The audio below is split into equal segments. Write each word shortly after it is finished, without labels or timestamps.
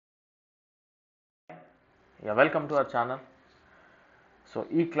Welcome to our channel. So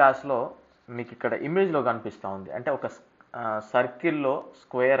ఈ క్లాస్లో మీకు ఇక్కడ ఇమేజ్లో కనిపిస్తూ ఉంది, అంటే ఒక సర్కిల్లో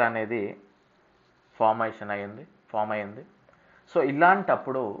స్క్వేర్ అనేది ఫామ్ అయింది. సో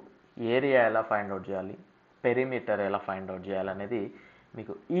ఇలాంటప్పుడు ఏరియా ఎలా ఫైండ్ అవుట్ చేయాలి, పెరిమీటర్ ఎలా ఫైండ్ అవుట్ చేయాలనేది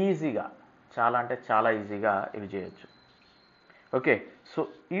మీకు ఈజీగా, చాలా అంటే చాలా ఈజీగా ఇవి చేయొచ్చు. ఓకే, సో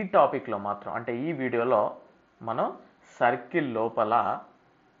ఈ టాపిక్లో మాత్రం, అంటే ఈ వీడియోలో మనం సర్కిల్ లోపల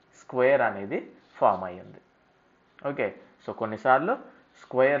స్క్వేర్ అనేది ఫామ్ అయ్యింది. ఓకే, సో కొన్నిసార్లు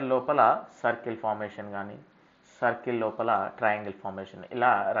స్క్వేర్ లోపల సర్కిల్ ఫార్మేషన్ కానీ, సర్కిల్ లోపల ట్రయాంగిల్ ఫార్మేషన్, ఇలా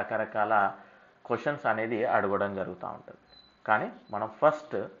రకరకాల క్వశ్చన్స్ అనేది అడగడం జరుగుతూ ఉంటుంది. కానీ మనం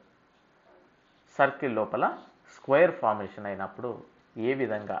ఫస్ట్ సర్కిల్ లోపల స్క్వేర్ ఫార్మేషన్ అయినప్పుడు ఏ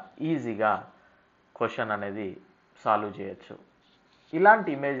విధంగా ఈజీగా క్వశ్చన్ అనేది సాల్వ్ చేయొచ్చు, ఇలాంటి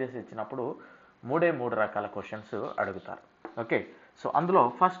ఇమేజెస్ ఇచ్చినప్పుడు మూడు రకాల క్వశ్చన్స్ అడుగుతారు. ఓకే, సో అందులో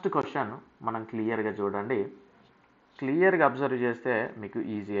ఫస్ట్ క్వశ్చన్ మనం క్లియర్గా చూడండి. క్లియర్గా అబ్జర్వ్ చేస్తే మీకు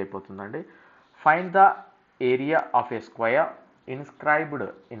ఈజీ అయిపోతుందండి. Find the area of A square inscribed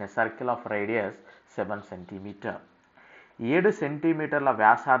in a circle of radius 7 centimetre. 7 సెంటీమీటర్ల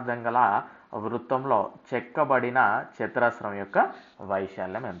వ్యాసార్థం గల వృత్తంలో చెక్కబడిన చతురస్రం యొక్క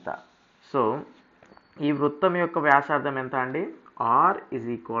వైశాల్యం ఎంత? సో ఈ వృత్తం యొక్క వ్యాసార్థం ఎంత అండి? R is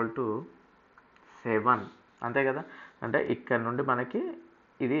equal to 7, అంతే కదా. అంటే ఇక్కడ నుండి మనకి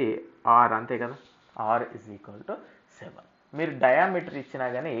ఇది R, అంతే కదా. R is equal to 7. మీరు డయామీటర్ ఇచ్చినా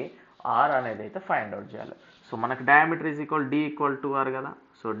కానీ R అనేది అయితే ఫైండ్ అవుట్ చేయాలి. సో మనకు diameter is equal D equal to R కదా.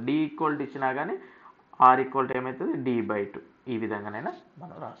 సో D ఈక్వల్ టు ఇచ్చినా కానీ R ఈక్వల్ టు ఏమవుతుంది? D/2. ఈ విధంగానైనా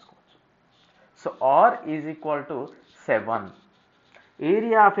మనం రాసుకోవచ్చు. So R is equal to 7.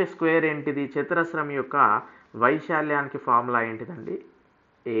 Area of A square ఏంటిది? చతురస్రం యొక్క వైశాల్యానికి ఫార్ములా ఏంటిదండి?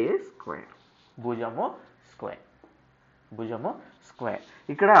 ఏ స్క్వేర్. భుజము స్క్వేర్.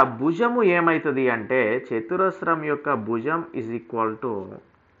 ఇక్కడ భుజము ఏమవుతుంది అంటే, చతురస్రం యొక్క భుజం is equal to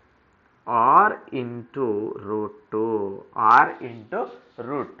R into √2. R into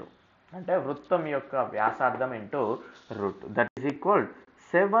 √2 అంటే వృత్తం యొక్క వ్యాసార్థం into √2, that is equal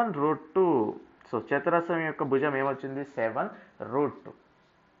 7√2. So చతురస్రం యొక్క భుజం ఏమొచ్చింది? 7√2.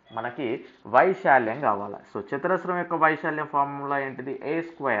 మనకి వైశాల్యం కావాలి. సో చతురస్రం యొక్క వైశాల్యం ఫార్ములా ఏంటిది? ఏ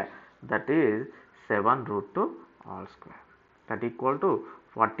square, that is 7√2 all square, that equal to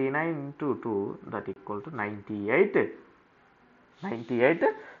 49 into 2, that equal to 98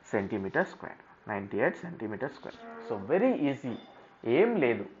 centimetre square. 98 centimetre square. So very easy, ఏం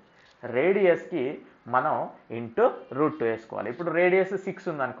లేదు. రేడియస్కి మనం ఇంటూ √2 వేసుకోవాలి. ఇప్పుడు రేడియస్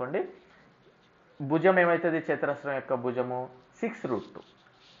 6 ఉందనుకోండి, భుజం ఏమవుతుంది? చతురస్రం యొక్క భుజము 6√2.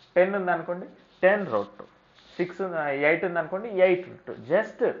 10 ఉందనుకోండి 10√2. 8 ఉందనుకోండి 8√2.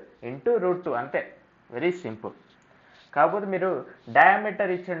 జస్ట్ ఇంటూ √2 అంతే, వెరీ సింపుల్. కాకపోతే మీరు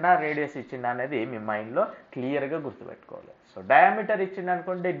డయామీటర్ ఇచ్చిండా రేడియస్ ఇచ్చిండా అనేది మీ మైండ్లో క్లియర్గా గుర్తుపెట్టుకోవాలి. సో డయామీటర్ ఇచ్చిండు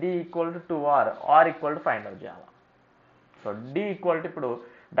అనుకోండి D equal to 2R, R equal to find out చేయాలి. సో D ఈక్వల్ టు, ఇప్పుడు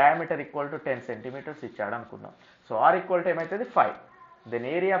డయామీటర్ ఈక్వల్ టు 10 సెంటీమీటర్స్ ఇచ్చాడు అనుకుందాం. సో R ఈక్వల్ టు ఏమవుతుంది? 5. Then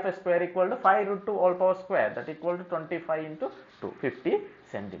area of a square equal to 5√2 all power square, that equal to 25 into 2, 50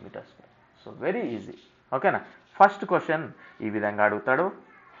 centimetre square. So very easy. ఓకేనా. First question ఈ విధంగా అడుగుతాడు.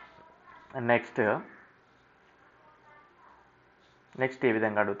 Next ఏ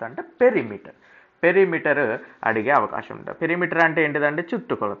విధంగా అడుగుతా అంటే పెరిమీటర్ అడిగే అవకాశం ఉంటుంది. పెరిమీటర్ అంటే ఏంటిదంటే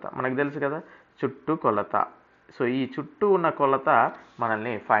చుట్టుకొలత, మనకు తెలుసు కదా, చుట్టుకొలత. సో ఈ చుట్టూ ఉన్న కొలత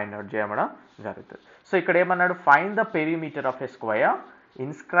మనల్ని ఫైండ్ అవుట్ చేయడం జరుగుతుంది. సో ఇక్కడ ఏమన్నాడు? Find the perimeter of a square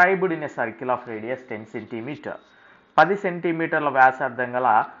inscribed in a circle of radius 10 centimetre. 10 సెంటీమీటర్ల వ్యాసార్థం గల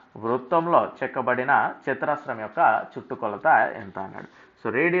వృత్తంలో చెక్కబడిన చతురస్రం యొక్క చుట్టుకొలత ఎంత అన్నాడు. సో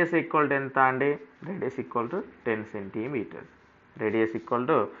రేడియస్ ఈక్వల్ టు ఎంత అండి? Radius equal to 10 centimetres. Radius equal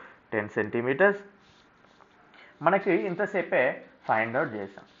to 10 centimetres. మనకి ఇంతసేపే ఫైండ్ అవుట్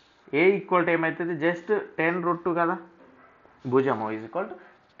చేసాం. ఏ ఈక్వల్ టు ఏమవుతుంది? జస్ట్ 10√2 కదా. భుజము is equal to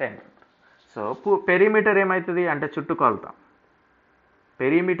 10. So perimeter ఏమవుతుంది అంటే చుట్టుకొలత.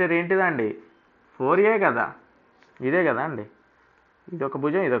 పెరిమీటర్ ఏంటిదండి? 4A కదా, ఇదే కదా అండి. ఇదొక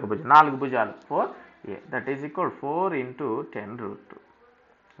భుజం, 4 భుజాలు, 4A, that is equal 4 into 10√2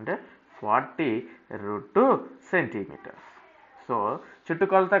 అంటే 40√2 సెంటీమీటర్స్. సో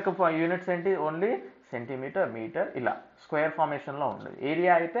చుట్టుకొలతకు యూనిట్స్ ఏంటి? ఓన్లీ సెంటీమీటర్, మీటర్, ఇలా స్క్వేర్ ఫార్మేషన్లో ఉండదు.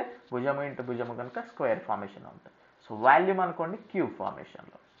 ఏరియా అయితే భుజము ఇంటూ భుజము కనుక స్క్వేర్ ఫార్మేషన్లో ఉంటుంది. సో వాల్యూమ్ అనుకోండి cube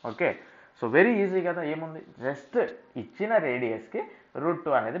ఫార్మేషన్లో. Okay, so very easy కదా. ఏముంది? జస్ట్ ఇచ్చిన రేడియస్కి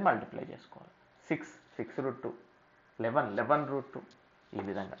 √2 అనేది మల్టిప్లై చేసుకోవాలి. 6√2, 11√2, ఈ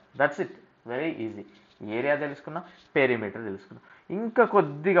విధంగా. That's it, very easy. Area తెలుసుకున్నాం, పెరిమీటర్ తెలుసుకున్నాం. ఇంకా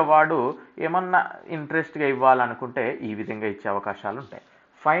కొద్దిగా వాడు ఏమన్నా ఇంట్రెస్ట్గా ఇవ్వాలనుకుంటే ఈ విధంగా ఇచ్చే అవకాశాలు ఉంటాయి.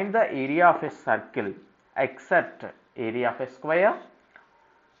 Find the area of a circle except area of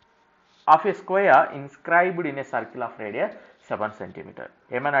a square inscribed in a circle of radius 7 cm.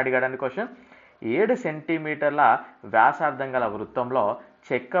 ఏమని అడిగాడండి క్వశ్చన్? 7 సెంటీమీటర్ల వ్యాసార్థం గల వృత్తంలో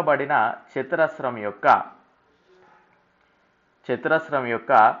చెక్కబడిన చతురస్రం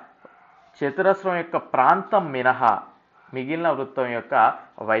యొక్క ప్రాంతం మినహా మిగిలిన వృత్తం యొక్క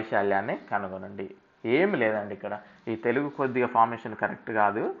వైశాల్యాన్ని కనుగొనండి. ఏం లేదండి, ఇక్కడ ఈ తెలుగు కొద్దిగా ఫార్మేషన్ కరెక్ట్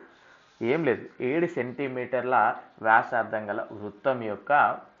కాదు. ఏం లేదు, 7 సెంటీమీటర్ల వ్యాసార్థం గల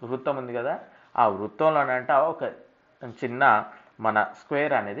వృత్తం ఉంది కదా, ఆ వృత్తంలోనంట ఒక చిన్న మన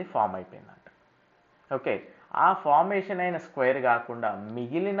స్క్వేర్ అనేది ఫామ్ అయిపోయిందంట. ఓకే, ఆ ఫార్మేషన్ అయిన స్క్వేర్ కాకుండా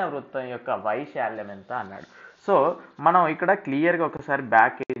మిగిలిన వృత్తం యొక్క వైశాల్యం ఎంత అన్నాడు. సో మనం ఇక్కడ క్లియర్గా ఒకసారి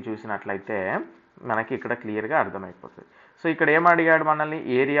బ్యాక్ చూసినట్లయితే మనకి ఇక్కడ క్లియర్గా అర్థమైపోతుంది. సో ఇక్కడ ఏం అడిగాడు మనల్ని?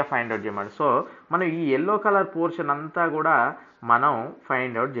 ఏరియా ఫైండ్ అవుట్ చేయమన్నాడు. సో మనం ఈ ఎల్లో కలర్ పోర్షన్ అంతా కూడా మనం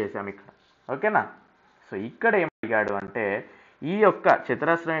ఫైండ్ అవుట్ చేసాం ఇక్కడ. ఓకేనా? సో ఇక్కడ ఏం అడిగాడు అంటే ఈ యొక్క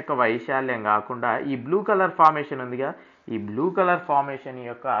చతురస్రం యొక్క వైశాల్యం కాకుండా ఈ బ్లూ కలర్ ఫార్మేషన్ ఉందిగా, ఈ బ్లూ కలర్ ఫార్మేషన్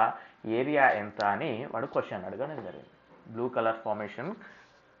యొక్క ఏరియా ఎంత అని వాడు క్వశ్చన్ అడగడం జరిగింది. బ్లూ కలర్ ఫార్మేషన్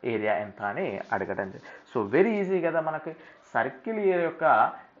ఏరియా ఎంత అని అడగడం జరిగింది. సో వెరీ ఈజీ కదా, మనకి సర్కిల్ యొక్క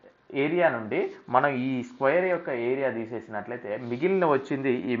ఏరియా నుండి మనం ఈ స్క్వేర్ యొక్క ఏరియా తీసేసినట్లయితే మిగిలిన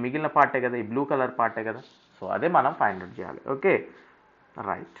వచ్చింది ఈ మిగిలిన పార్టే కదా, ఈ బ్లూ కలర్ పార్టే కదా. సో అదే మనం ఫైండ్ అవుట్ చేయాలి. Okay,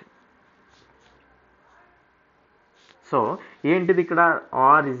 right. సో ఏంటిది ఇక్కడ?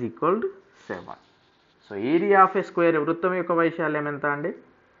 r is equal to 7. So area of A square, వృత్తం యొక్క వైశాల్యం ఎంత అండి?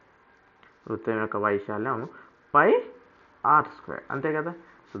 వృత్తం యొక్క వైశాల్యం పై r స్క్వేర్, అంతే కదా.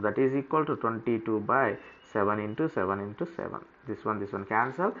 So that is equal to 22/7 into 7 into 7. This one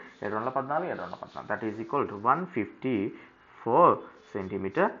cancel. 714, that is equal to 154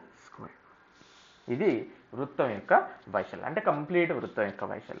 centimeter square. ఇది వృత్తం యొక్క వైశాల్యం, అంటే కంప్లీట్ వృత్తం యొక్క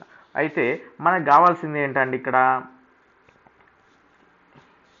వైశాల్యం. అయితే మనకు కావాల్సింది ఏంటంటే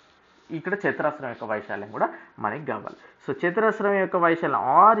ఇక్కడ చతురస్రం యొక్క వైశాల్యం కూడా మనకి కావాలి. సో చతురస్రం యొక్క వైశాల్యం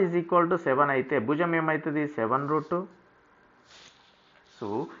r is equal to 7 అయితే భుజం ఏమవుతుంది? 7√2. సో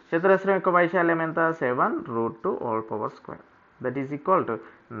చతురస్రం యొక్క వైశాల్యం ఎంత? 7√2 all power square. That is equal to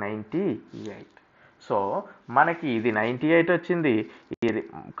 98. So మనకి ఇది 98 వచ్చింది, ఇది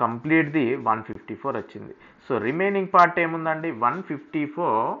కంప్లీట్ది 154 వచ్చింది. సో రిమైనింగ్ పార్ట్ ఏముందండి?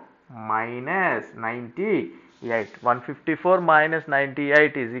 154 minus 98. 154 minus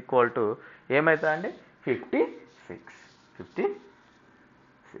 98 is equal to ఏమవుతుందండి?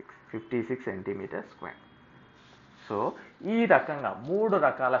 56 సెంటీమీటర్ స్క్వేర్. సో ఈ రకంగా 3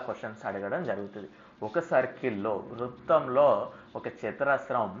 రకాల క్వశ్చన్స్ అడగడం జరుగుతుంది. ఒక సర్కిల్లో వృత్తంలో ఒక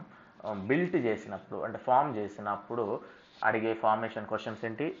చతురస్రం బిల్ట్ చేసినప్పుడు, అంటే ఫామ్ చేసినప్పుడు అడిగే ఫార్మేషన్ క్వశ్చన్స్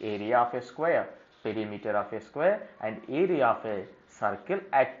ఏంటి? Area of A square, perimeter of A square and area of a circle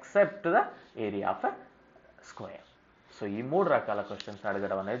except the area of A square. So ఈ 3 రకాల క్వశ్చన్స్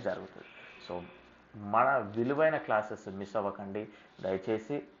అడగడం అనేది జరుగుతుంది. సో మన విలువైన క్లాసెస్ మిస్ అవ్వకండి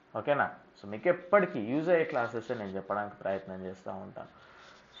దయచేసి, ఓకేనా? సో మీకు ఎప్పటికీ యూజ్ అయ్యే క్లాసెస్ నేను చెప్పడానికి ప్రయత్నం చేస్తూ ఉంటాను.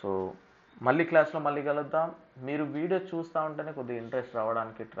 సో మళ్ళీ క్లాస్లో మళ్ళీ కలుద్దాం. మీరు వీడియో చూస్తూ ఉంటేనే కొద్దిగా ఇంట్రెస్ట్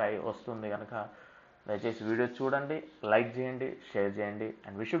రావడానికి వస్తుంది కనుక దయచేసి వీడియో చూడండి, లైక్ చేయండి, షేర్ చేయండి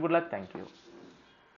and wish you good luck. Thank you.